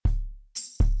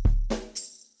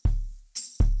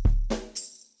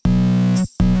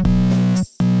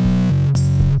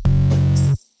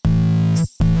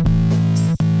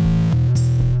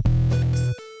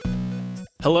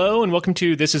Hello, and welcome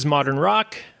to This is Modern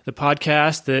Rock, the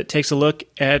podcast that takes a look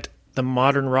at the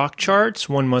modern rock charts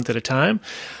 1 month at a time.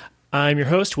 I'm your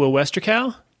host, Will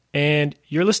Westerkow, and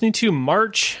you're listening to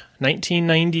March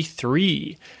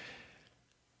 1993.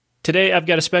 Today, I've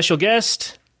got a special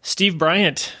guest, Steve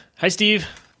Bryant. Hi, Steve.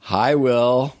 Hi,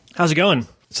 Will. How's it going?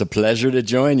 It's a pleasure to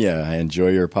join you. I enjoy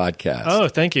your podcast. Oh,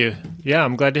 thank you. Yeah,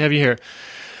 I'm glad to have you here.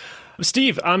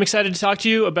 Steve, I'm excited to talk to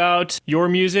you about your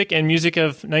music and music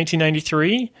of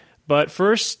 1993. But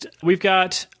first, we've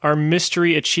got our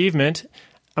mystery achievement.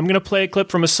 I'm going to play a clip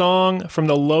from a song from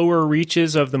the lower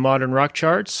reaches of the modern rock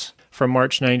charts from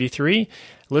March 93.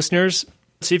 Listeners,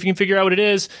 see if you can figure out what it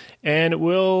is, and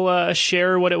we'll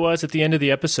share what it was at the end of the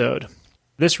episode.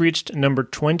 This reached number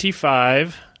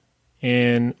 25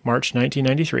 in March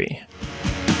 1993.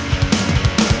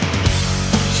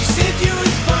 She said you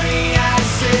was funny, I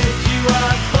said you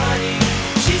are funny.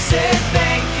 She said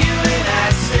thank you and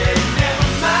I said never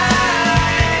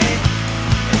mind.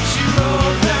 And she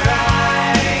rolled her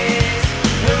eyes,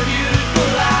 her beautiful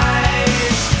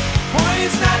eyes. Boy,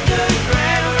 it's not the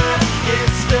grammar,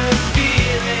 it's the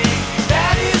feeling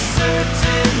that is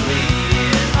certainly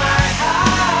in my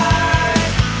heart,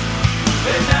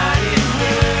 but not in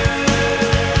hers,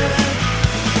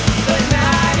 but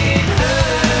not in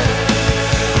hers,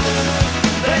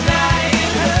 but not in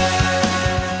hers.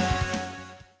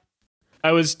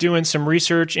 I was doing some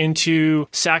research into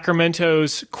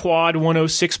Sacramento's Quad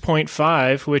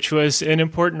 106.5, which was an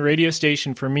important radio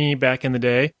station for me back in the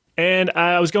day. And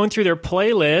I was going through their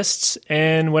playlists,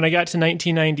 and when I got to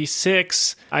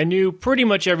 1996, I knew pretty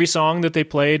much every song that they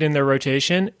played in their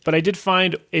rotation, but I did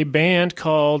find a band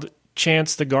called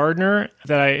Chance the Gardener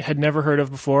that I had never heard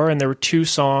of before, and there were 2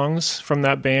 songs from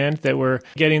that band that were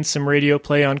getting some radio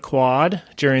play on Quad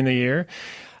during the year.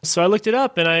 So I looked it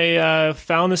up, and I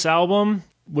found this album,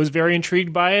 was very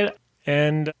intrigued by it,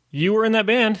 and you were in that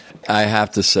band. I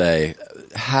have to say,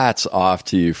 hats off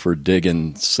to you for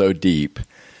digging so deep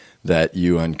that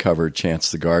you uncovered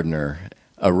Chance the Gardener,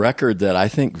 a record that I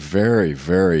think very,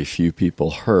 very few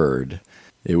people heard.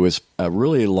 It was a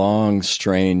really long,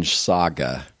 strange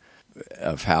saga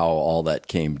of how all that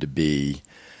came to be.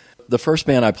 The first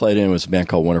band I played in was a band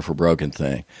called Wonderful Broken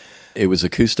Thing. It was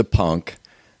acoustic punk.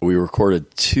 We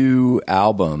recorded 2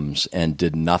 albums and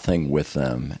did nothing with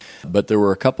them. But there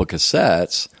were a couple of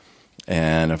cassettes,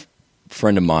 and a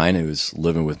friend of mine who was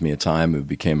living with me at the time, who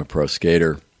became a pro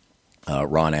skater,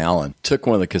 Ron Allen, took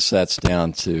one of the cassettes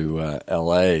down to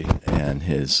L.A., and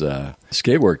his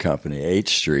skateboard company,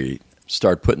 H Street,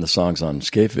 started putting the songs on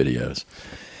skate videos.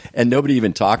 And nobody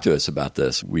even talked to us about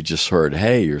this. We just heard,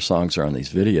 hey, your songs are on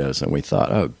these videos. And we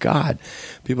thought, oh, God,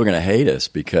 people are going to hate us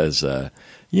because,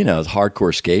 it's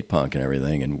hardcore skate punk and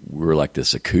everything. And we were like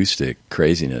this acoustic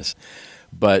craziness.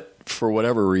 But for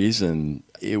whatever reason,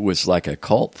 it was like a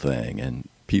cult thing. And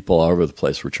people all over the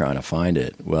place were trying to find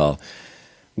it. Well,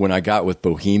 when I got with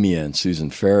Bohemia and Susan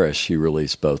Ferris, she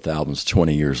released both albums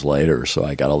 20 years later. So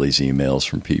I got all these emails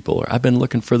from people. I've been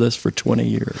looking for this for 20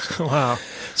 years. Wow.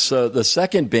 So the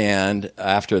second band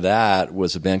after that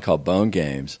was a band called Bone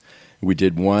Games. We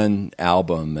did one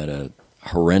album at a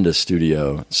horrendous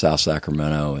studio in South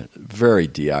Sacramento, very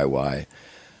DIY.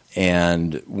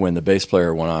 And when the bass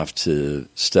player went off to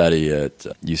study at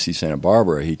UC Santa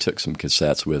Barbara, he took some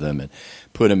cassettes with him and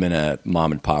put them in a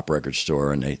mom-and-pop record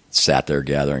store, and they sat there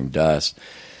gathering dust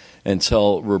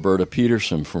until Roberta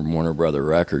Peterson from Warner Brother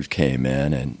Records came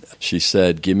in, and she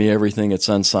said, give me everything that's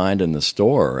unsigned in the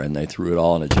store, and they threw it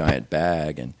all in a giant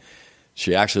bag, and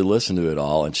she actually listened to it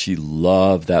all, and she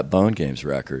loved that Bone Games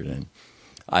record, and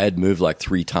I had moved like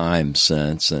 3 times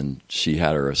since, and she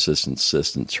had her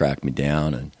assistant track me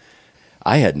down, and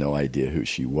I had no idea who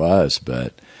she was,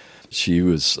 but she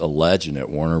was a legend at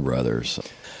Warner Brothers.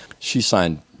 She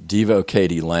signed Devo,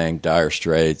 Katie Lang, Dire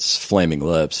Straits, Flaming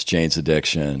Lips, Jane's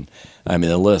Addiction. I mean,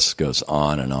 the list goes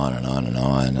on and on and on and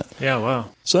on. Yeah, wow.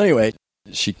 So anyway,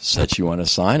 she said she wanted to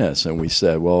sign us, and we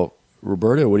said, well,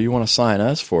 Roberta, what do you want to sign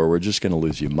us for? We're just going to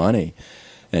lose you money.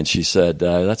 And she said,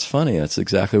 that's funny. That's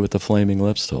exactly what the Flaming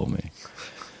Lips told me.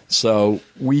 So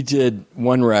we did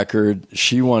one record.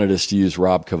 She wanted us to use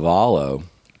Rob Cavallo,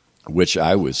 which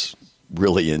I was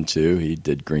really into. He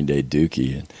did Green Day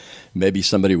Dookie, and maybe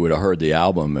somebody would have heard the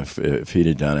album if he'd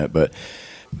have done it. But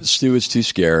Stu was too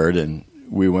scared, and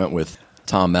we went with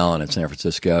Tom Mellon in San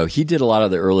Francisco. He did a lot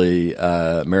of the early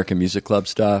American Music Club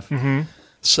stuff. Mm-hmm.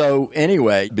 So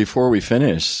anyway, before we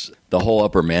finished, the whole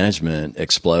upper management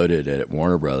exploded at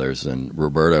Warner Brothers, and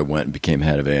Roberta went and became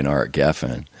head of A&R at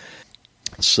Geffen.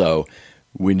 So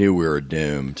we knew we were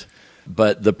doomed.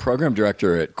 But the program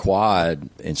director at Quad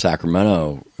in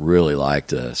Sacramento really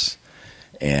liked us.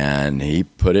 And he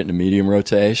put it in medium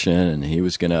rotation, and he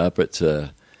was going to up it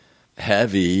to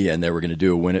heavy, and they were going to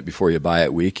do a win it before you buy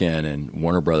it weekend, and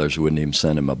Warner Brothers wouldn't even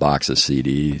send him a box of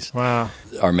CDs. Wow.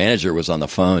 Our manager was on the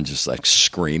phone just like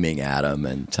screaming at him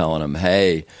and telling him,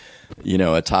 hey,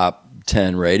 a top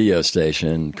 10 radio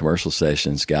station, commercial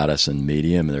stations got us in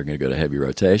medium, and they're going to go to heavy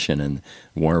rotation. And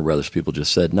Warner Brothers people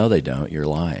just said, no, they don't. You're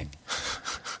lying.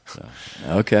 So,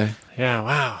 okay. Yeah,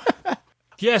 wow.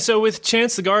 Yeah, so with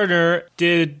Chance the Gardener,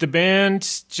 did the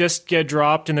band just get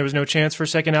dropped and there was no chance for a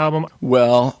second album?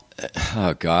 Well,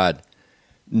 oh God.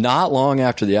 Not long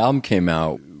after the album came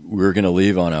out, we were going to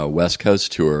leave on a West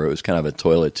Coast tour. It was kind of a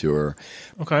toilet tour.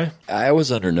 Okay. I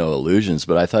was under no illusions,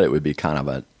 but I thought it would be kind of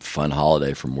a fun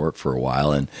holiday from work for a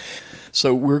while. And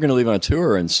so we were going to leave on a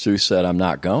tour, and Stu said, I'm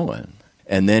not going.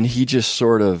 And then he just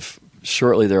sort of,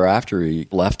 shortly thereafter, he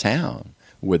left town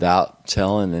without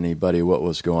telling anybody what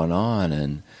was going on.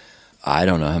 And I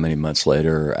don't know how many months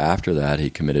later after that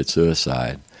he committed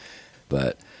suicide.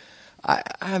 But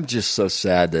I'm just so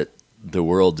sad that the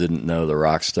world didn't know the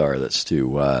rock star that Stu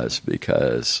was,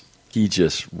 because he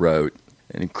just wrote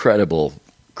an incredible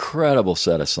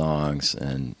set of songs,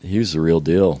 and he was the real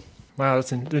deal. Wow,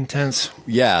 that's intense.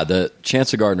 Yeah, the Chance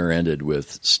the Gardener ended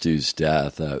with Stu's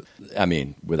death.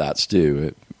 Without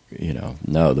Stu,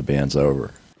 no, the band's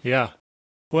over. Yeah.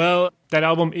 Well, that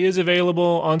album is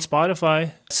available on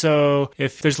Spotify. So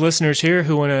if there's listeners here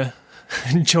who want to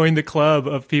join the club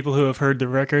of people who have heard the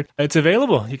record, it's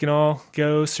available. You can all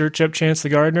go search up Chance the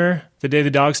Gardener, The Day the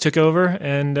Dogs Took Over,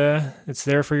 and it's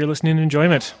there for your listening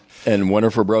enjoyment. And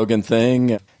Wonderful Broken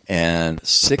Thing, and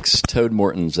 6 Toad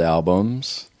Morton's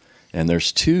albums, and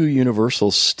there's 2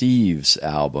 Universal Steve's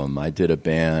album. I did a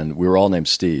band. We were all named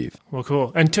Steve. Well,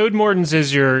 cool. And Toad Morton's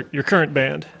is your current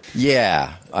band.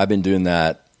 Yeah, I've been doing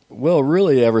that, well,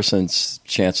 really ever since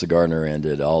Chance the Gardener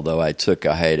ended, although I took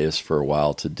a hiatus for a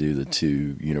while to do the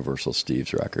 2 Universal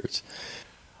Steve's records.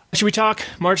 Should we talk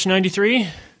March 93?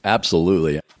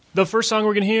 Absolutely. The first song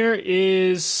we're going to hear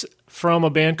is from a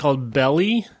band called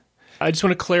Belly. I just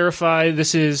want to clarify,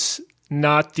 this is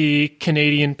not the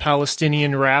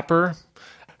Canadian-Palestinian rapper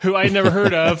who I had never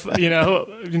heard of,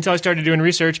 until I started doing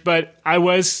research. But I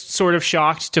was sort of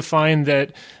shocked to find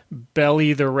that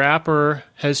Belly the rapper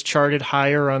has charted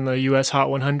higher on the U.S. Hot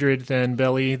 100 than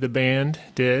Belly the band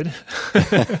did.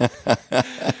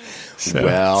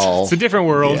 Well, it's a different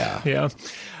world. Yeah.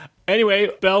 Anyway,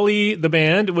 Belly the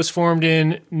band was formed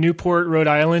in Newport, Rhode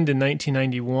Island in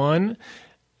 1991.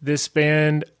 This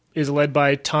band is led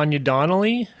by Tanya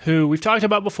Donnelly, who we've talked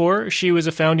about before. She was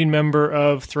a founding member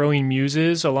of Throwing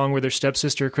Muses, along with her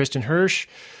stepsister, Kristen Hirsch.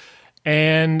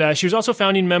 And she was also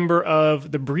founding member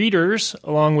of The Breeders,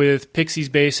 along with Pixies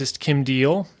bassist Kim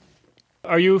Deal.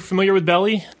 Are you familiar with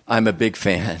Belly? I'm a big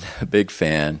fan,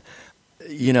 The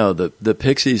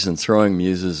Pixies and Throwing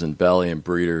Muses and Belly and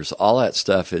Breeders, all that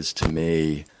stuff is, to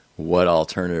me, what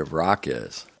alternative rock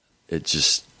is. It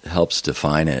just helps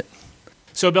define it.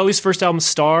 So Belly's first album,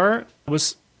 Star,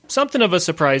 was something of a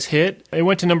surprise hit. It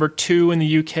went to number 2 in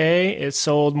the UK. It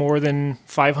sold more than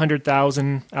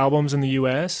 500,000 albums in the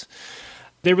US.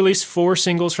 They released 4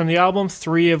 singles from the album,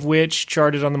 3 of which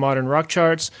charted on the modern rock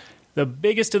charts. The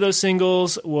biggest of those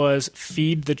singles was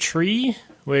Feed the Tree,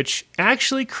 which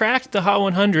actually cracked the Hot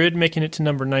 100, making it to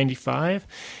number 95.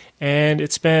 And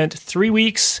it spent 3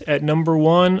 weeks at number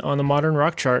 1 on the modern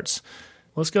rock charts.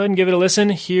 Let's go ahead and give it a listen.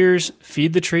 Here's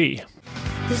Feed the Tree.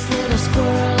 This little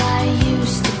squirrel I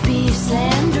used to be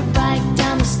slammed her bike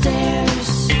down the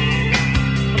stairs.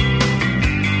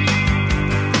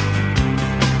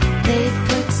 They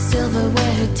put silver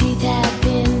where her teeth had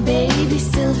been, baby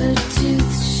silver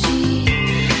tooth. She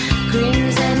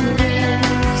grins and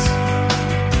grins.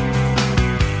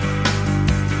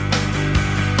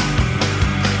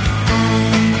 I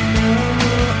know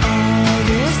all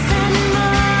this and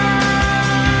more.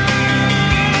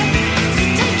 So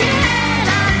take your head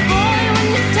off, boy, when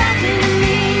you're talking to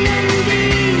me, and be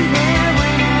there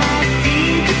when I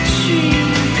feed the tree.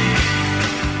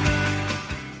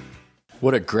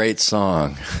 What a great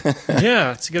song.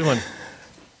 Yeah, it's a good one.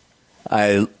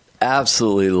 I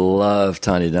absolutely love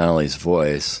Tanya Donnelly's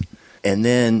voice. And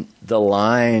then the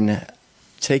line,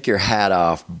 take your hat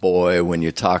off, boy, when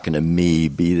you're talking to me,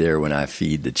 be there when I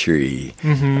feed the tree.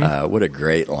 What a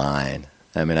great line.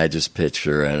 I mean, I just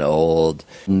picture an old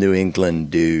New England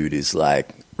dude who's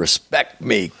like, respect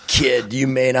me, kid, you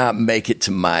may not make it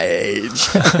to my age.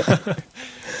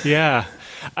 Yeah.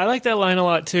 I like that line a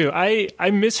lot, too.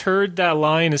 I misheard that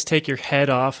line as take your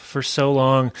head off for so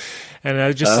long, and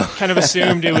I just kind of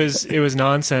assumed it was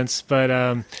nonsense. But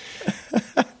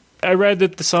I read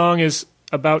that the song is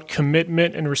about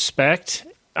commitment and respect,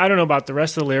 I don't know about the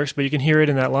rest of the lyrics, but you can hear it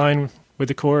in that line with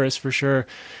the chorus for sure.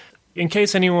 In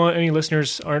case any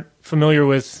listeners aren't familiar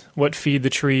with what feed the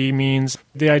tree means,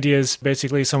 the idea is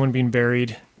basically someone being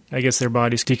buried. I guess their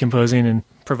body's decomposing and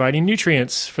providing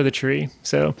nutrients for the tree.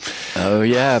 So, oh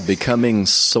yeah, becoming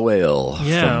soil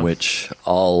Yeah. from which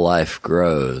all life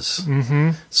grows. Mm-hmm.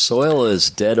 Soil is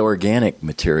dead organic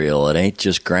material. It ain't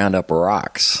just ground up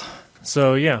rocks.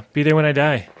 so yeah, be there when I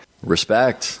die.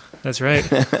 Respect. That's right.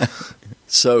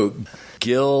 So,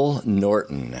 Gil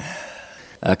Norton,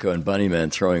 Echo and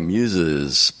Bunnymen, Throwing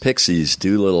Muses, Pixies,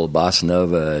 Doolittle, Bossa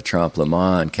Nova, Trompe Le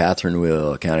Monde, Catherine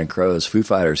Wheel, Counting Crows, Foo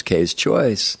Fighters, Kay's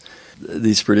Choice.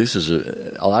 These producers,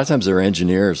 a lot of times they're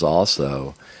engineers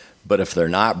also, but if they're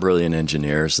not brilliant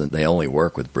engineers, then they only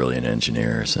work with brilliant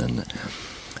engineers. And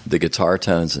the guitar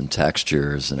tones and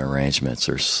textures and arrangements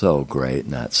are so great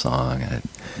in that song.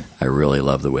 I really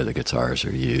love the way the guitars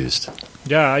are used.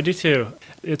 Yeah, I do too.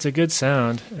 It's a good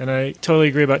sound, and I totally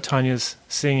agree about Tanya's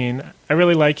singing. I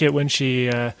really like it when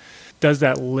she does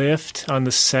that lift on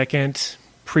the second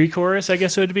pre-chorus, I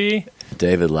guess it would be.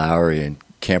 David Lowery and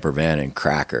Camper Van and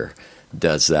Cracker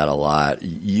does that a lot,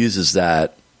 uses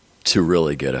that to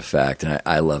really good effect, and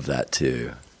I love that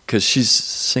too. Because she's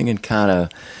singing kind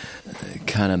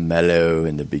of mellow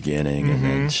in the beginning, and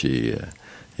then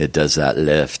it does that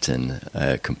lift, and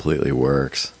it completely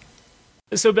works.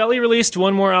 So Belly released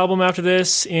one more album after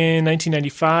this in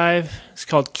 1995. It's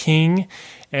called King,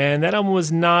 and that album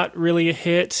was not really a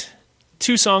hit.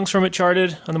 2 songs from it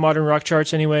charted on the modern rock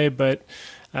charts anyway, but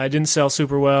didn't sell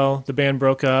super well. The band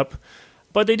broke up.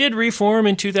 But they did reform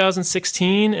in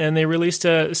 2016, and they released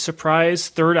a surprise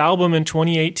third album in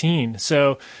 2018.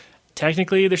 So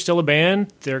technically, they're still a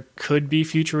band. There could be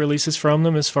future releases from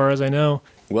them, as far as I know.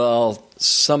 Well,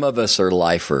 some of us are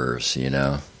lifers, you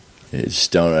know. You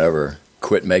just don't ever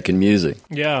quit making music.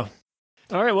 Yeah.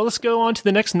 All right, well, let's go on to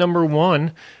the next number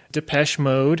one, Depeche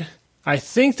Mode. I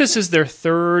think this is their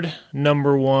third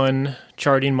number one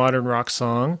charting modern rock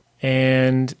song,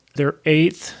 and their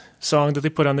 8th song that they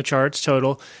put on the charts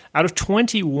total. Out of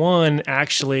 21,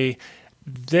 actually,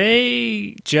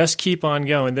 they just keep on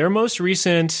going. Their most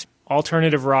recent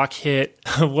alternative rock hit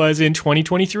was in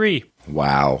 2023.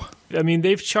 Wow. I mean,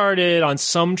 they've charted on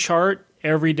some chart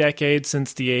every decade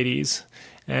since the 80s,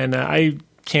 and I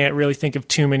can't really think of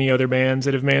too many other bands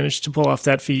that have managed to pull off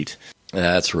that feat.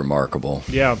 That's remarkable.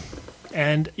 Yeah.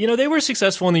 And, you know, they were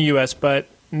successful in the U.S., but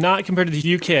not compared to the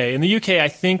U.K. In the U.K., I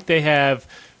think they have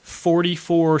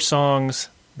 44 songs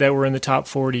that were in the top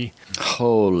 40.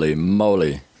 Holy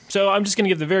moly. So I'm just going to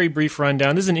give the very brief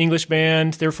rundown. This is an English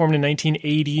band. They were formed in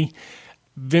 1980.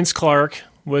 Vince Clarke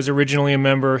was originally a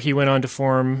member. He went on to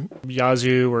form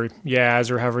Yazoo or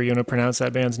Yaz or however you want to pronounce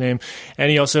that band's name.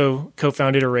 And he also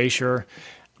co-founded Erasure.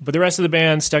 But the rest of the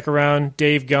band stuck around.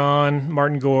 Dave Gahan,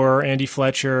 Martin Gore, Andy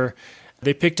Fletcher.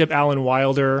 They picked up Alan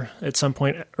Wilder at some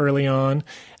point early on.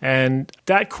 And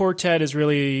that quartet is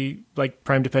really like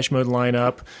prime Depeche Mode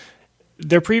lineup.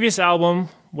 Their previous album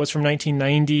was from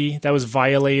 1990. That was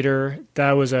Violator.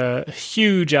 That was a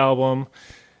huge album.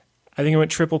 I think it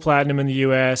went triple platinum in the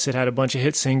U.S. It had a bunch of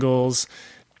hit singles.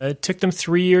 It took them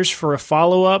 3 years for a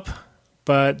follow-up,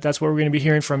 but that's what we're going to be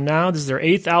hearing from now. This is their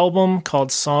 8th album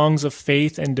called Songs of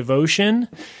Faith and Devotion.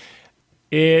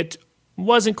 It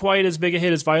wasn't quite as big a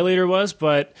hit as Violator was,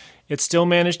 but it still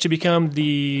managed to become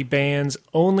the band's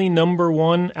only number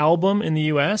one album in the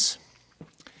U.S.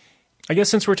 I guess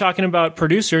since we're talking about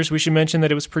producers, we should mention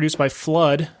that it was produced by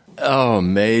Flood. Oh,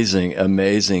 amazing,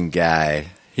 amazing guy.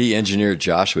 He engineered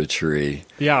Joshua Tree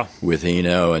with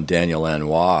Eno and Daniel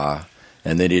Lanois,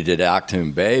 and then he did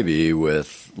Achtung Baby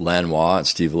with Lanois and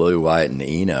Steve Lillywhite and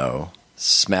Eno.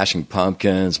 Smashing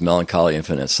Pumpkins, Melancholy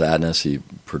Infinite Sadness, he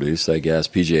produced, I guess.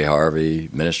 PJ Harvey,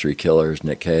 Ministry Killers,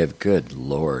 Nick Cave. Good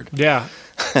Lord. Yeah.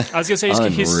 I was going to say,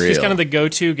 he's kind of the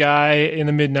go-to guy in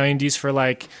the mid-'90s for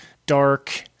like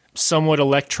dark, somewhat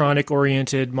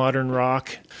electronic-oriented modern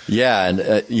rock. Yeah,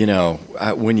 and, you know,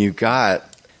 when you got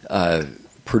a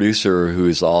producer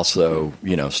who's also,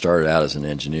 you know, started out as an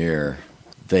engineer,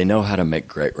 they know how to make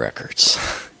great records.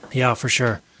 Yeah, for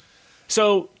sure.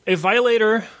 So if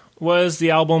Violator was the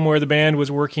album where the band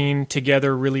was working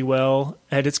together really well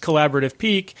at its collaborative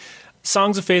peak,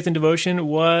 Songs of Faith and Devotion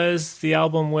was the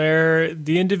album where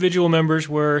the individual members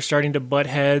were starting to butt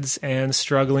heads and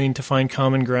struggling to find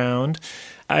common ground.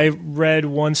 I read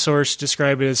one source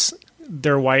describe it as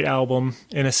their white album,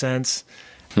 in a sense,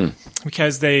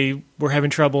 because they were having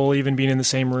trouble even being in the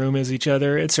same room as each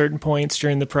other at certain points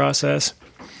during the process.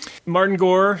 Martin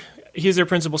Gore, he's their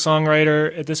principal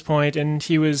songwriter at this point, and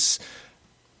he was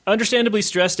understandably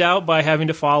stressed out by having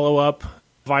to follow up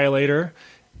Violator.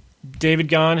 David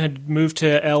Gahan had moved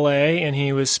to L.A., and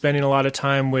he was spending a lot of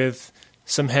time with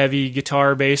some heavy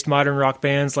guitar-based modern rock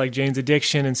bands like Jane's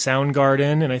Addiction and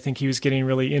Soundgarden, and I think he was getting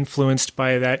really influenced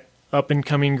by that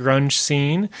up-and-coming grunge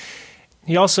scene.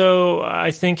 He also,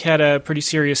 I think, had a pretty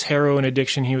serious heroin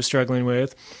addiction he was struggling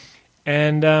with.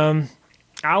 And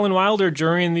Alan Wilder,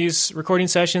 during these recording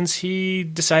sessions, he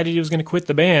decided he was going to quit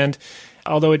the band,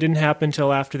 although it didn't happen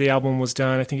until after the album was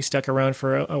done. I think he stuck around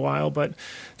for a while, but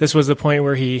this was the point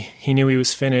where he knew he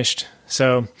was finished.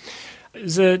 So it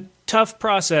was a tough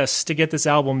process to get this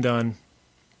album done.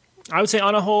 I would say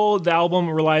on a whole, the album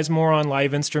relies more on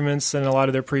live instruments than a lot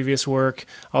of their previous work,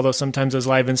 although sometimes those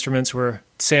live instruments were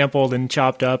sampled and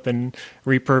chopped up and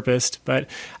repurposed. But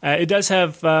it does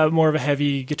have more of a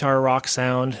heavy guitar rock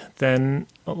sound than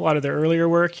a lot of their earlier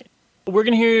work. We're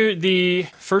going to hear the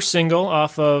first single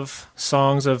off of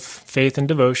Songs of Faith and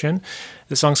Devotion.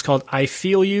 The song's called I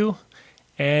Feel You,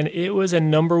 and it was a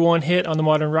 #1 hit on the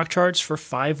modern rock charts for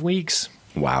 5 weeks.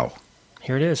 Wow.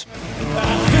 Here it is.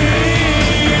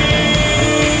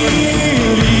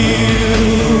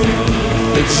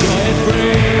 The joy it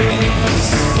brings.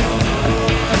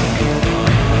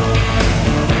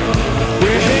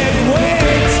 We're heading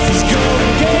west, just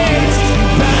going gates,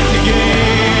 back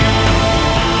again.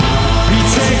 We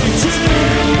take you to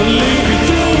and lead you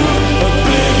through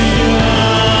oblivion.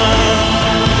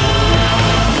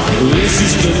 This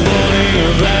is the morning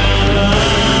of valor.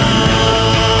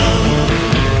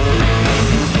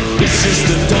 This is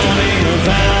the dawning of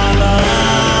valor.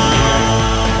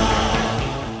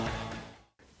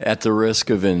 At the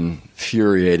risk of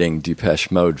infuriating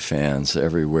Depeche Mode fans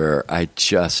everywhere, I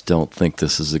just don't think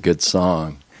this is a good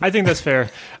song. I think that's fair.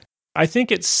 I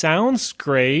think it sounds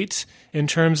great in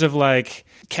terms of like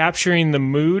capturing the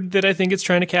mood that I think it's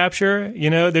trying to capture.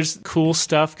 You know, there's cool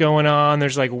stuff going on.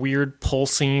 There's like weird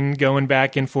pulsing going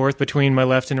back and forth between my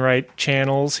left and right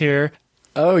channels here.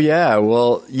 Oh, yeah.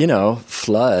 Well, you know,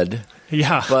 Flood.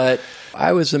 Yeah. But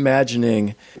I was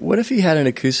imagining, what if he had an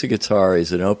acoustic guitar,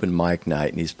 he's an open mic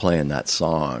night, and he's playing that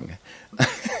song?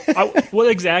 Well,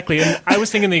 exactly. And I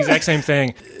was thinking the exact same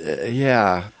thing.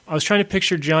 Yeah. I was trying to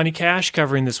picture Johnny Cash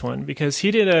covering this one because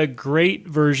he did a great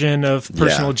version of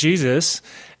Personal Jesus,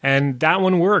 and that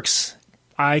one works.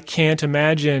 I can't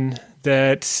imagine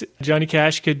that Johnny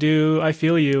Cash could do I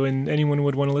Feel You and anyone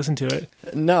would want to listen to it.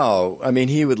 No, I mean,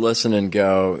 he would listen and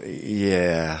go,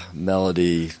 yeah,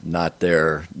 melody, not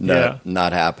there,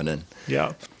 not happening.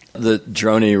 Yeah. The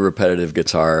droney repetitive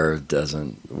guitar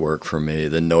doesn't work for me.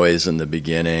 The noise in the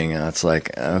beginning, it's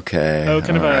like, okay. Oh,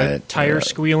 kind of a right, tire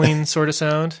squealing sort of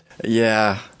sound?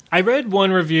 Yeah. I read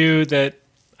one review that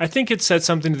I think it said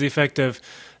something to the effect of,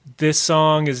 this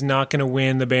song is not going to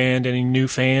win the band any new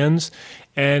fans.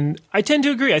 And I tend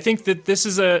to agree. I think that this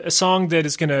is a song that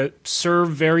is going to serve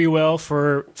very well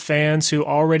for fans who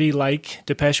already like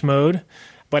Depeche Mode,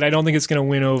 but I don't think it's going to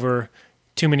win over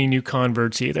too many new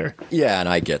converts either. Yeah, and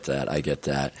I get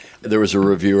that. There was a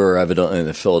reviewer, evidently in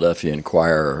the Philadelphia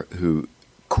Inquirer, who,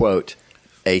 quote,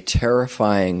 a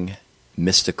terrifying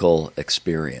mystical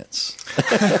experience.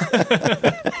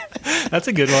 That's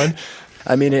a good one.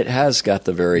 I mean, it has got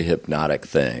the very hypnotic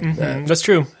thing. That's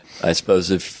true. I suppose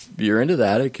if you're into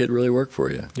that, it could really work for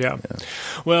you. Yeah.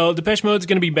 Well, Depeche Mode's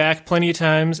going to be back plenty of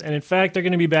times, and in fact, they're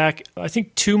going to be back, I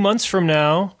think, 2 months from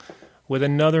now with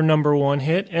another #1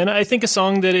 hit, and I think a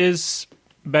song that is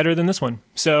better than this one.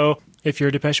 So if you're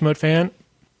a Depeche Mode fan,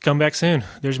 come back soon.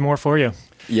 There's more for you.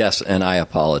 Yes, and I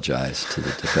apologize to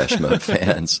the Depeche Mode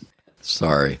fans.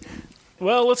 Sorry.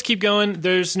 Well, let's keep going.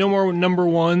 There's no more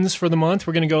 #1s for the month.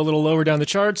 We're going to go a little lower down the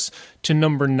charts to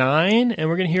 #9, and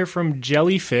we're going to hear from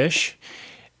Jellyfish.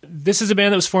 This is a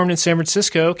band that was formed in San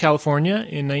Francisco, California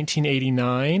in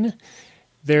 1989.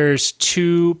 There's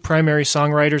 2 primary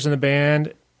songwriters in the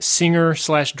band,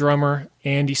 singer/drummer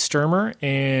Andy Sturmer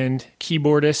and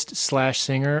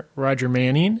keyboardist/singer Roger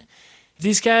Manning.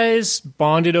 These guys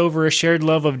bonded over a shared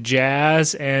love of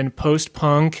jazz and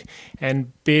post-punk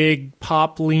and big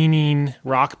pop-leaning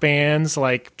rock bands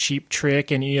like Cheap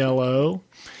Trick and ELO.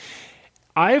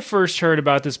 I first heard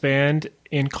about this band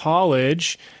in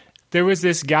college. There was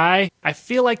this guy, I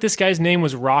feel like this guy's name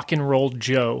was Rock and Roll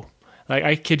Joe. Like,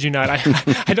 I kid you not.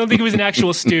 I don't think he was an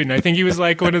actual student. I think he was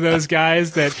like one of those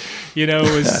guys that, you know,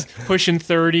 was pushing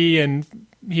 30 and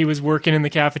he was working in the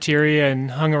cafeteria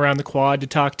and hung around the quad to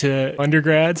talk to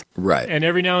undergrads. Right. And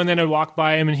every now and then I'd walk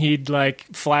by him and he'd like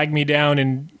flag me down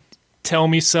and tell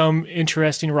me some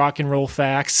interesting rock and roll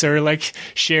facts or like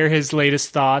share his latest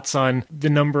thoughts on the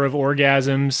number of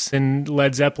orgasms in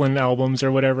Led Zeppelin albums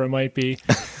or whatever it might be.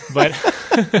 But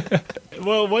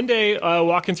Well, one day,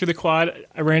 walking through the quad,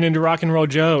 I ran into Rock and Roll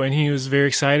Joe, and he was very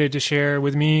excited to share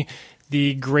with me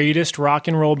the greatest rock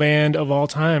and roll band of all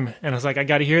time. And I was like, I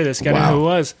got to hear this. Got to know who it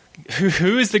was.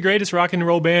 Who is the greatest rock and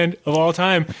roll band of all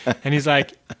time? And he's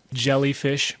like,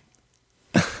 Jellyfish.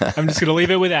 I'm just going to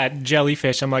leave it with that,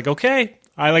 Jellyfish. I'm like, okay.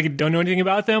 I don't know anything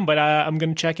about them, but I'm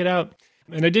going to check it out.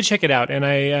 And I did check it out, and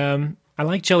I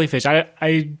like Jellyfish.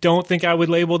 I don't think I would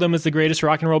label them as the greatest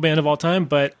rock and roll band of all time,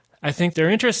 but I think they're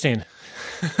interesting.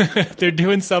 They're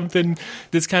doing something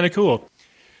that's kind of cool.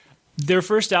 Their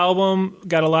first album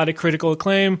got a lot of critical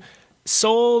acclaim,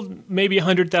 sold maybe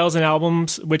 100,000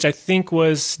 albums, which I think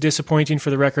was disappointing for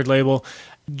the record label.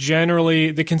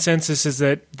 Generally, the consensus is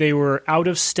that they were out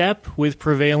of step with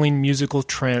prevailing musical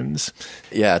trends.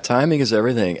 Yeah, timing is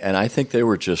everything, and I think they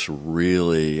were just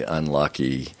really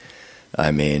unlucky. I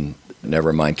mean,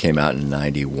 Nevermind came out in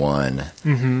 91,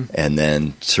 and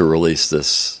then to release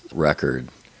this record,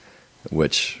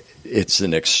 which it's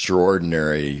an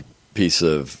extraordinary piece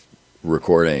of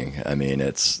recording. I mean,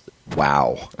 it's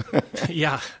wow.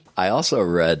 Yeah. I also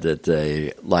read that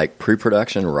they like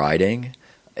pre-production writing,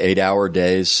 8-hour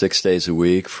days, 6 days a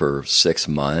week for 6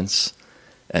 months,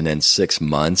 and then 6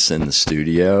 months in the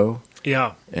studio.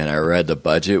 Yeah. And I read the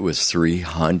budget was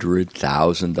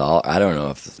 $300,000. I don't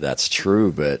know if that's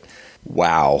true, but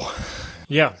wow.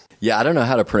 Yeah. Yeah, I don't know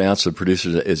how to pronounce the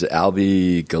producer. Is it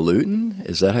Albie Galutin?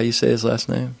 Is that how you say his last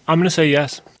name? I'm going to say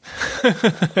yes.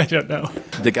 I don't know.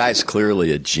 The guy's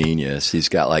clearly a genius. He's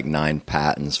got like 9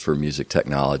 patents for music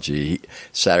technology.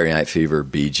 Saturday Night Fever,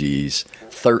 Bee Gees,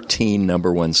 13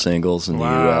 #1 singles in the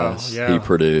U.S. Yeah. He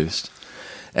produced.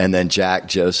 And then Jack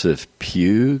Joseph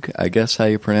Puig, I guess how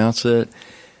you pronounce it.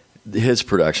 His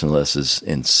production list is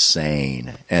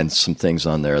insane. And some things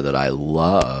on there that I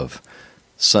love.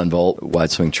 Sunvolt, Wide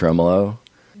Swing Tremolo,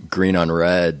 Green on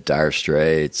Red, Dire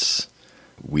Straits,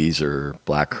 Weezer,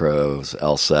 Black Crowes,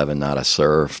 L7, Not a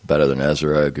Surf, Better Than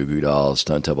Ezra, Goo Goo Dolls,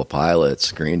 Stone Temple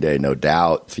Pilots, Green Day, No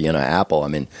Doubt, Fiona Apple. I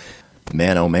mean,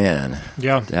 man, oh man.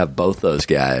 Yeah. To have both those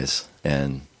guys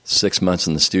and 6 months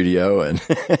in the studio and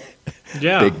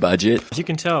Yeah. big budget. You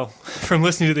can tell from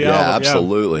listening to the Yeah, album.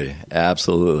 absolutely.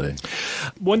 Absolutely.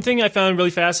 One thing I found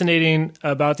really fascinating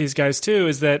about these guys, too,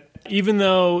 is that even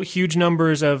though huge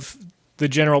numbers of the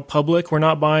general public were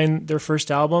not buying their first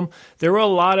album, there were a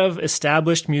lot of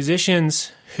established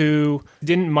musicians who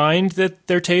didn't mind that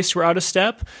their tastes were out of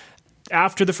step.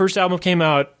 After the first album came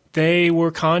out, they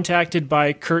were contacted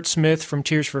by Kurt Smith from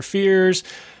Tears for Fears.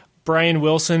 Brian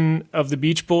Wilson of the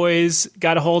Beach Boys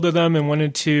got a hold of them and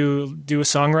wanted to do a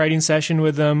songwriting session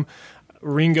with them.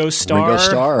 Ringo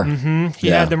Starr. He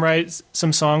had them write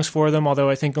some songs for them, although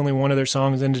I think only one of their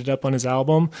songs ended up on his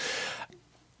album.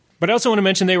 But I also want to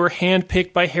mention they were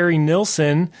handpicked by Harry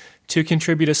Nilsson to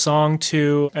contribute a song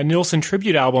to a Nilsson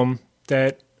tribute album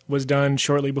that was done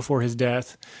shortly before his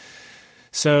death.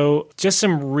 So just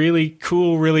some really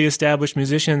cool, really established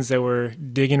musicians that were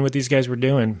digging what these guys were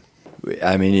doing.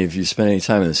 I mean, if you spend any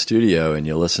time in the studio and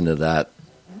you listen to that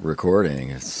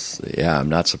recording, I'm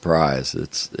not surprised.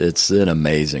 It's an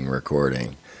amazing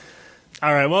recording.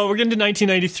 All right, well, we're getting to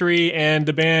 1993, and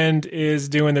the band is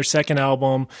doing their second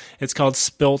album. It's called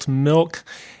Spilt Milk.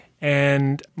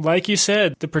 And like you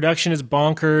said, the production is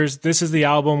bonkers. This is the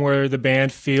album where the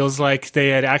band feels like they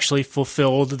had actually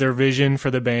fulfilled their vision for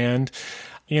the band.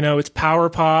 You know, it's power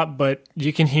pop, but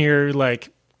you can hear like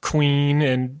Queen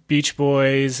and Beach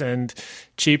Boys and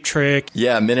Cheap Trick.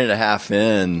 Yeah, a minute and a half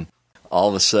in, all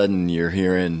of a sudden you're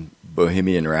hearing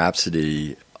Bohemian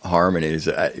Rhapsody harmonies,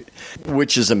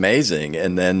 which is amazing.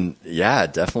 And then, yeah,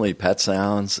 definitely Pet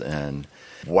Sounds and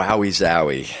Wowie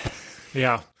Zowie.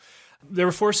 Yeah. There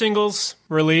were 4 singles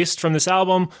released from this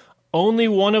album. Only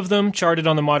one of them charted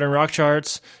on the modern rock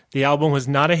charts. The album was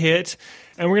not a hit.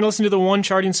 And we're going to listen to the one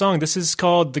charting song. This is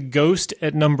called The Ghost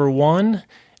at #1,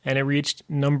 and it reached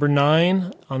number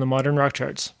 9 on the modern rock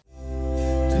charts.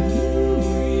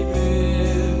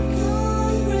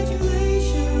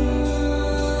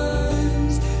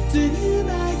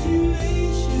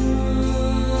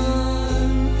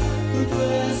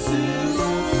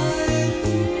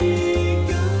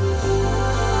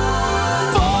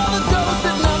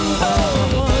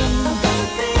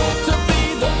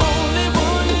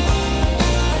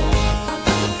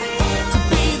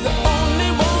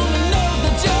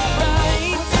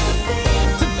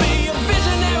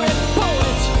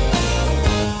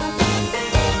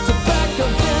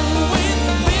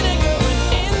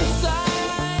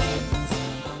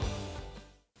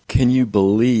 Can you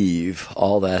believe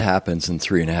all that happens in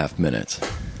 3.5 minutes?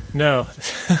 No.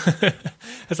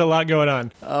 There's a lot going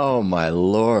on. Oh, my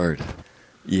Lord.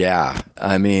 Yeah.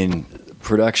 I mean,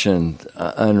 production,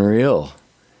 unreal.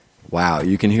 Wow,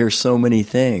 you can hear so many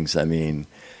things. I mean,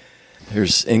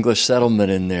 there's English Settlement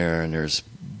in there, and there's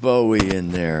Bowie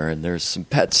in there, and there's some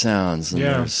Pet Sounds, and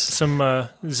Yeah, there's some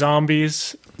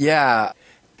zombies. yeah.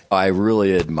 I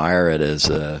really admire it as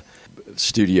a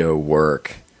studio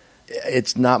work.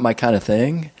 It's not my kind of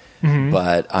thing,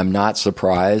 but I'm not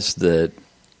surprised that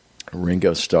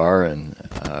Ringo Starr and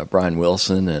Brian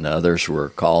Wilson and others were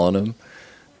calling him.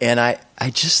 And I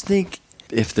just think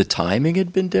if the timing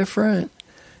had been different,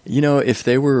 if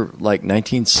they were like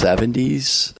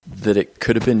 1970s, that it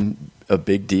could have been a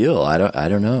big deal. I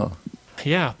don't know.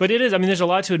 Yeah, but it is. I mean, there's a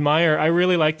lot to admire. I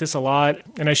really like this a lot,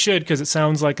 and I should because it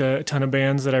sounds like a ton of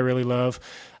bands that I really love.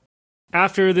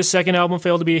 After this second album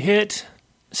failed to be a hit,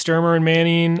 Sturmer and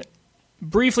Manning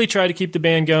briefly tried to keep the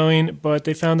band going, but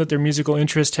they found that their musical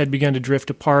interest had begun to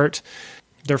drift apart.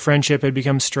 Their friendship had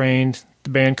become strained. The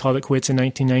band called it quits in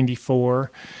 1994.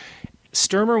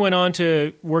 Sturmer went on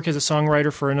to work as a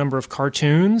songwriter for a number of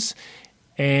cartoons,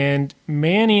 and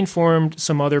Manning formed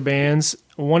some other bands.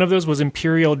 One of those was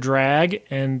Imperial Drag,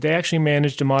 and they actually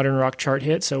managed a modern rock chart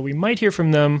hit, so we might hear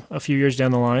from them a few years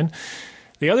down the line.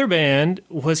 The other band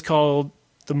was called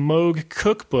the Moog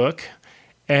Cookbook,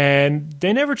 and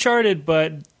they never charted,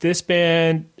 but this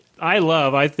band I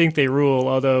love. I think they rule,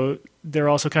 although they're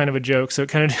also kind of a joke, so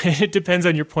it depends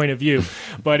on your point of view.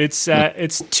 But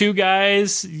it's two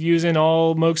guys using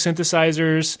all Moog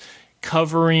synthesizers,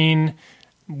 covering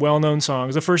well-known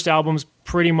songs. The first album's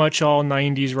pretty much all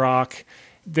 90s rock.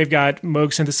 They've got Moog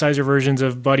synthesizer versions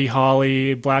of Buddy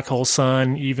Holly, Black Hole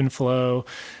Sun, Even Flow,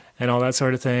 and all that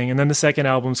sort of thing. And then the second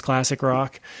album's classic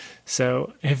rock.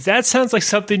 So if that sounds like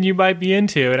something you might be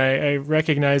into, and I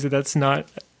recognize that that's not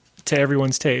to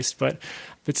everyone's taste, but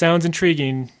if it sounds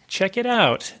intriguing, check it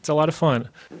out. It's a lot of fun.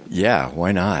 Yeah,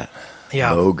 why not?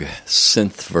 Yeah. Moog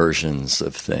synth versions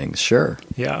of things, sure.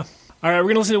 Yeah. All right, we're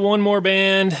going to listen to one more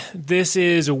band. This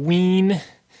is Ween.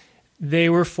 They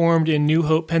were formed in New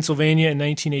Hope, Pennsylvania in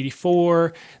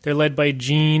 1984. They're led by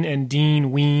Gene and Dean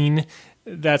Ween.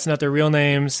 That's not their real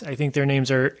names. I think their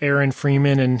names are Aaron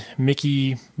Freeman and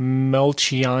Mickey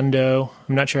Melchiondo.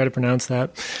 I'm not sure how to pronounce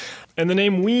that. And the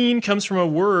name Ween comes from a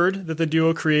word that the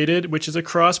duo created, which is a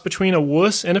cross between a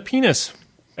wuss and a penis.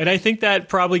 And I think that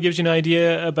probably gives you an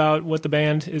idea about what the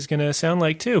band is going to sound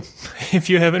like, too, if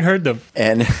you haven't heard them.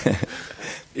 And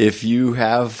if you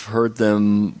have heard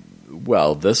them,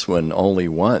 well, this one only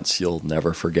once, you'll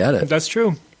never forget it. That's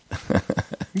true.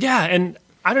 Yeah, and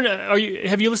I don't know.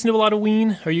 Have you listened to a lot of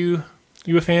Ween? Are you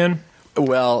a fan?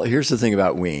 Well, here's the thing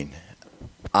about Ween.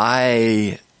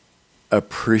 I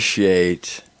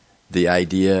appreciate the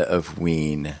idea of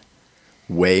Ween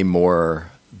way more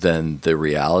than the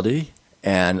reality.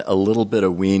 And a little bit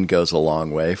of Ween goes a long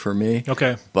way for me.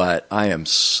 Okay. But I am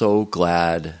so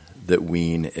glad that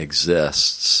Ween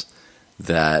exists,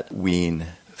 that Ween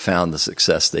found the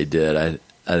success they did.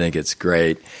 I think it's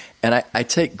great. And I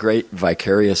take great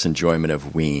vicarious enjoyment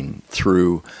of Ween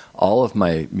through all of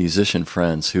my musician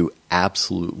friends who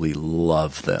absolutely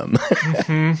love them.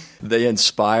 Mm-hmm. They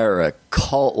inspire a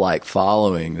cult-like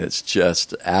following that's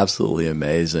just absolutely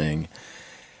amazing.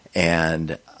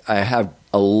 And I have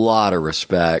a lot of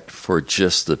respect for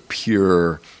just the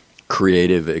pure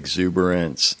creative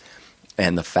exuberance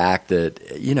and the fact that,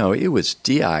 it was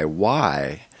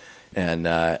DIY. And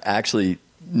actually,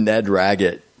 Ned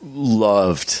Raggett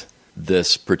loved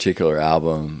this particular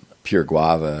album, Pure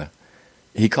Guava.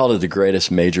 He called it the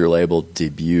greatest major label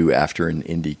debut after an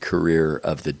indie career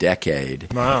of the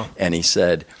decade. Wow. And he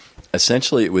said,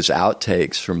 essentially, it was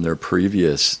outtakes from their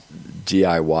previous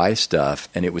DIY stuff,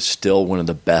 and it was still one of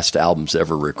the best albums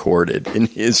ever recorded, in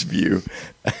his view.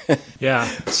 Yeah.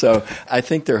 So I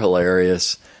think they're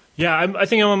hilarious. Yeah, I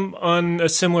think I'm on a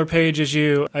similar page as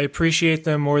you. I appreciate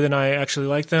them more than I actually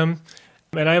like them.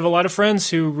 And I have a lot of friends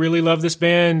who really love this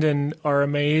band and are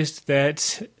amazed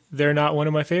that they're not one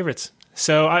of my favorites.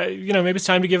 So, maybe it's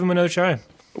time to give them another try.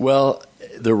 Well,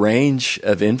 the range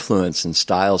of influence and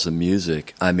styles of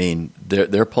music, I mean,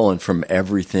 they're pulling from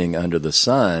everything under the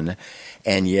sun,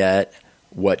 and yet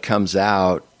what comes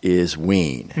out is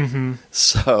Ween. Mm-hmm.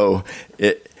 So,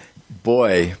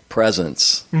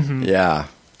 presence. Mm-hmm. Yeah.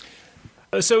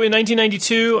 So in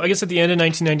 1992, I guess at the end of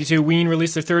 1992, Ween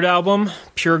released their third album,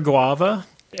 Pure Guava.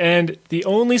 And the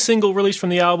only single released from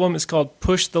the album is called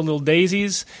Push the Little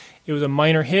Daisies. It was a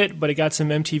minor hit, but it got some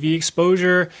MTV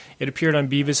exposure. It appeared on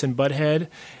Beavis and Butthead.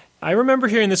 I remember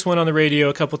hearing this one on the radio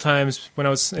a couple times when I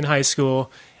was in high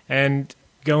school and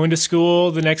going to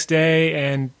school the next day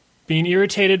and being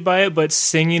irritated by it, but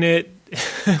singing it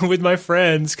with my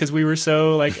friends because we were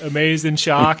so amazed and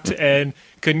shocked and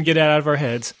couldn't get it out of our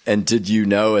heads. And did you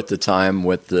know at the time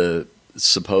what the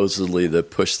supposedly the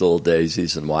Push the Little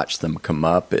Daisies and Watch Them Come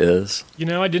Up is? You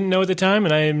know, I didn't know at the time,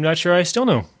 and I'm not sure I still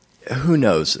know. Who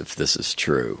knows if this is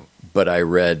true, but I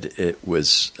read it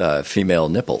was female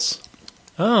nipples.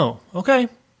 Oh, okay.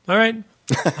 All right.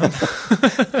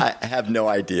 I have no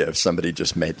idea if somebody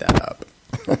just made that up.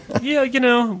 Yeah, you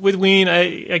know, with Ween,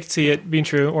 I could see it being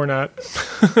true or not.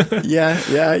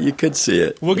 Yeah, you could see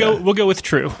it. We'll go with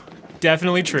true.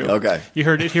 Definitely true. Okay. You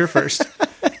heard it here first.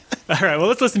 All right, well,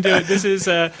 let's listen to it. This is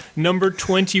number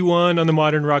 21 on the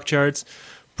modern rock charts,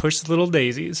 Push the Little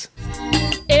Daisies.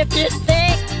 If you think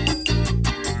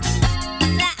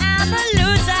that I'm a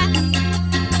loser,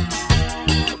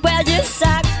 well, you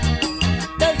suck.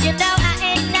 'Cause you know I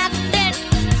ain't nothing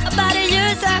but a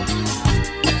user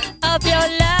of your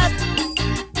love.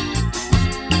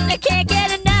 I can't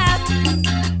get enough.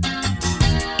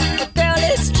 But girl,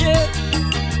 it's true.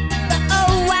 The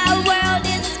whole wide world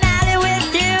is smiling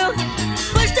with you.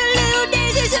 Push the little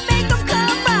daisies and make them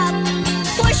come up.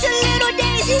 Push the little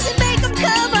daisies and make them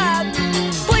come up.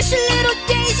 Push the little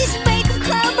daisies and make them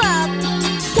come up.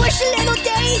 Push the little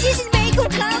daisies and make them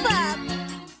come up.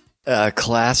 A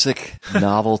classic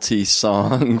novelty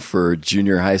song for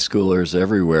junior high schoolers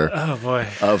everywhere Oh, boy.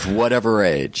 of whatever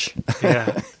age.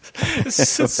 Yeah.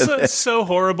 It's so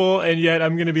horrible, and yet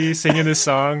I'm going to be singing this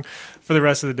song for the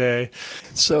rest of the day.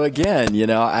 So again, you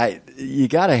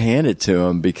got to hand it to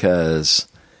them because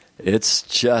it's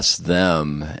just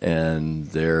them and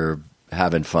they're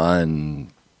having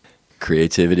fun,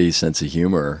 creativity, sense of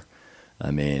humor.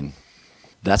 I mean,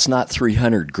 that's not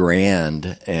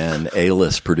 $300,000 and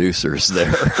A-list producers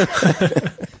there.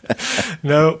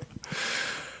 No.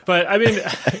 But, I mean,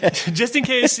 just in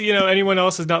case, anyone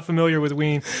else is not familiar with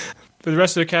Ween, the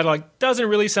rest of their catalog doesn't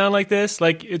really sound like this.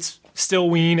 Like, it's still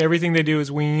Ween. Everything they do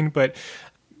is Ween. But,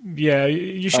 yeah,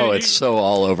 you should... Oh, it's so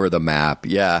all over the map.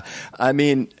 Yeah. I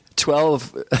mean,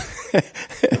 12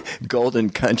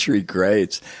 Golden Country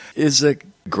Greats is a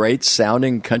great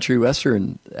sounding country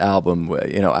western album,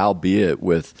 albeit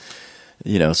with,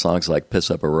 songs like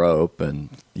Piss Up a Rope and,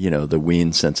 the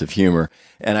Ween sense of humor.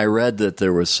 And I read that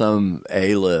there was some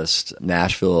A-list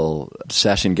Nashville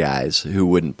session guys who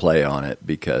wouldn't play on it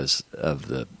because of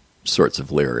the sorts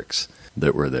of lyrics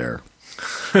that were there.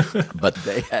 But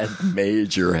they had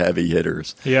major heavy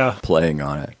hitters playing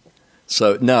on it.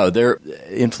 So, no, their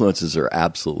influences are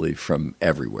absolutely from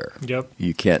everywhere. Yep.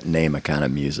 You can't name a kind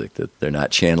of music that they're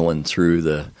not channeling through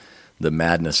the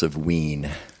madness of Ween.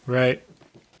 Right.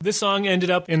 This song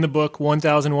ended up in the book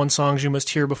 1001 Songs You Must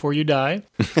Hear Before You Die.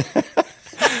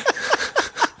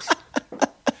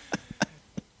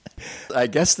 I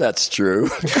guess that's true.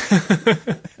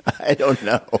 I don't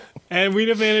know. And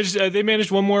they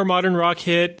managed one more modern rock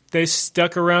hit. They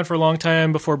stuck around for a long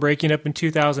time before breaking up in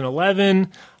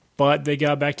 2011, but they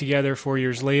got back together 4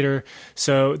 years later.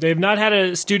 So they've not had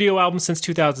a studio album since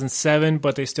 2007,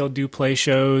 but they still do play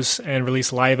shows and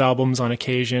release live albums on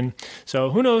occasion.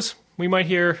 So who knows? We might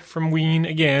hear from Ween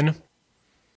again.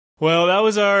 Well, that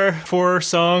was our 4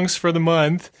 songs for the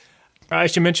month. I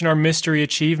should mention our mystery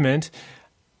achievement.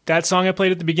 That song I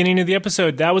played at the beginning of the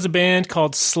episode, that was a band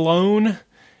called Sloan,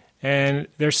 and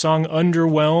their song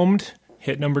Underwhelmed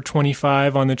hit number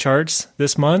 25 on the charts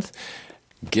this month.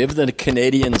 Give the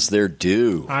Canadians their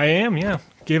due. I am, yeah,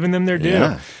 giving them their due.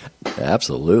 Yeah,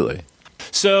 absolutely.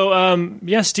 So,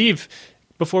 Steve,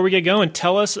 before we get going,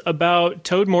 tell us about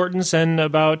Toad Mortons and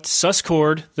about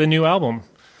Suscord, the new album.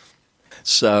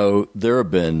 So there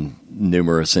have been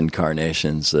numerous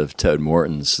incarnations of Toad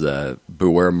Mortons.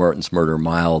 Beware Morton's Murder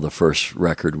Mile, the first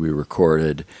record we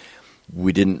recorded,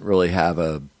 we didn't really have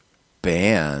a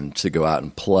band to go out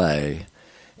and play.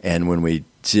 And when we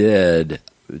did,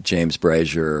 James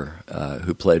Brazier,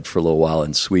 who played for a little while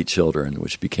in Sweet Children,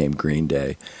 which became Green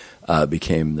Day,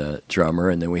 became the drummer.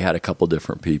 And then we had a couple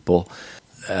different people.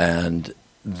 And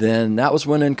then that was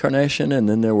one incarnation, and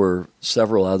then there were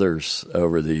several others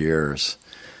over the years.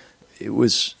 It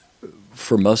was,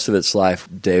 for most of its life,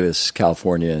 Davis,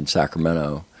 California, and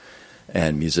Sacramento,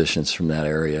 and musicians from that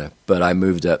area. But I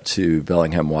moved up to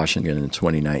Bellingham, Washington in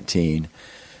 2019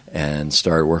 and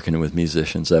started working with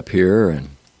musicians up here and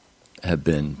have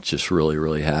been just really,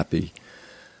 really happy.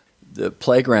 The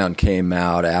Playground came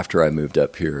out after I moved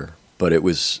up here, but it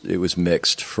was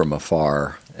mixed from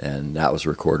afar, and that was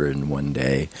recorded in one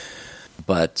day.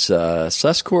 But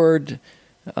Suscord,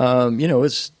 it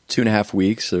was 2.5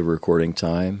 weeks of recording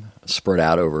time, spread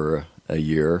out over a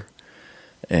year.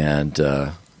 And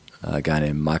a guy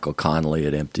named Michael Connolly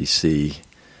at Empty Sea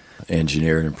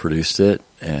engineered and produced it,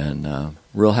 and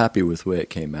real happy with the way it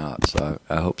came out. So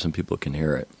I hope some people can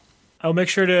hear it. I'll make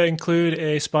sure to include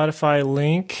a Spotify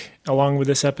link along with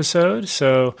this episode,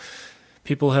 so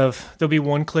they'll be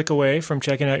one click away from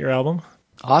checking out your album.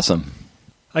 Awesome.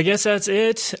 I guess that's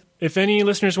it. If any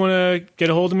listeners want to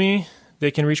get a hold of me, they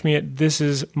can reach me at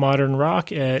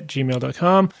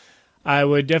thisismodernrock@gmail.com. I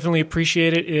would definitely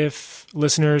appreciate it if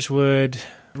listeners would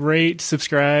rate,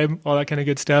 subscribe, all that kind of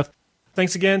good stuff.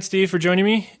 Thanks again, Steve, for joining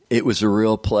me. It was a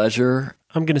real pleasure.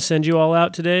 I'm going to send you all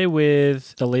out today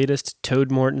with the latest Toad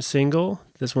Morton single.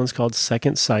 This one's called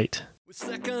Second Sight. With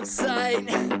second sight,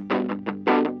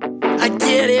 I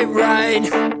get it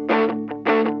right.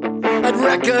 I'd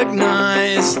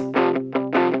recognize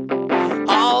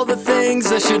all the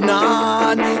things I should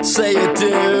not say or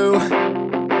do.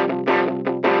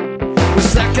 With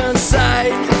second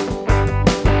sight,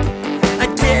 I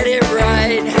get it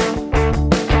right.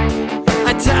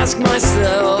 I task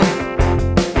myself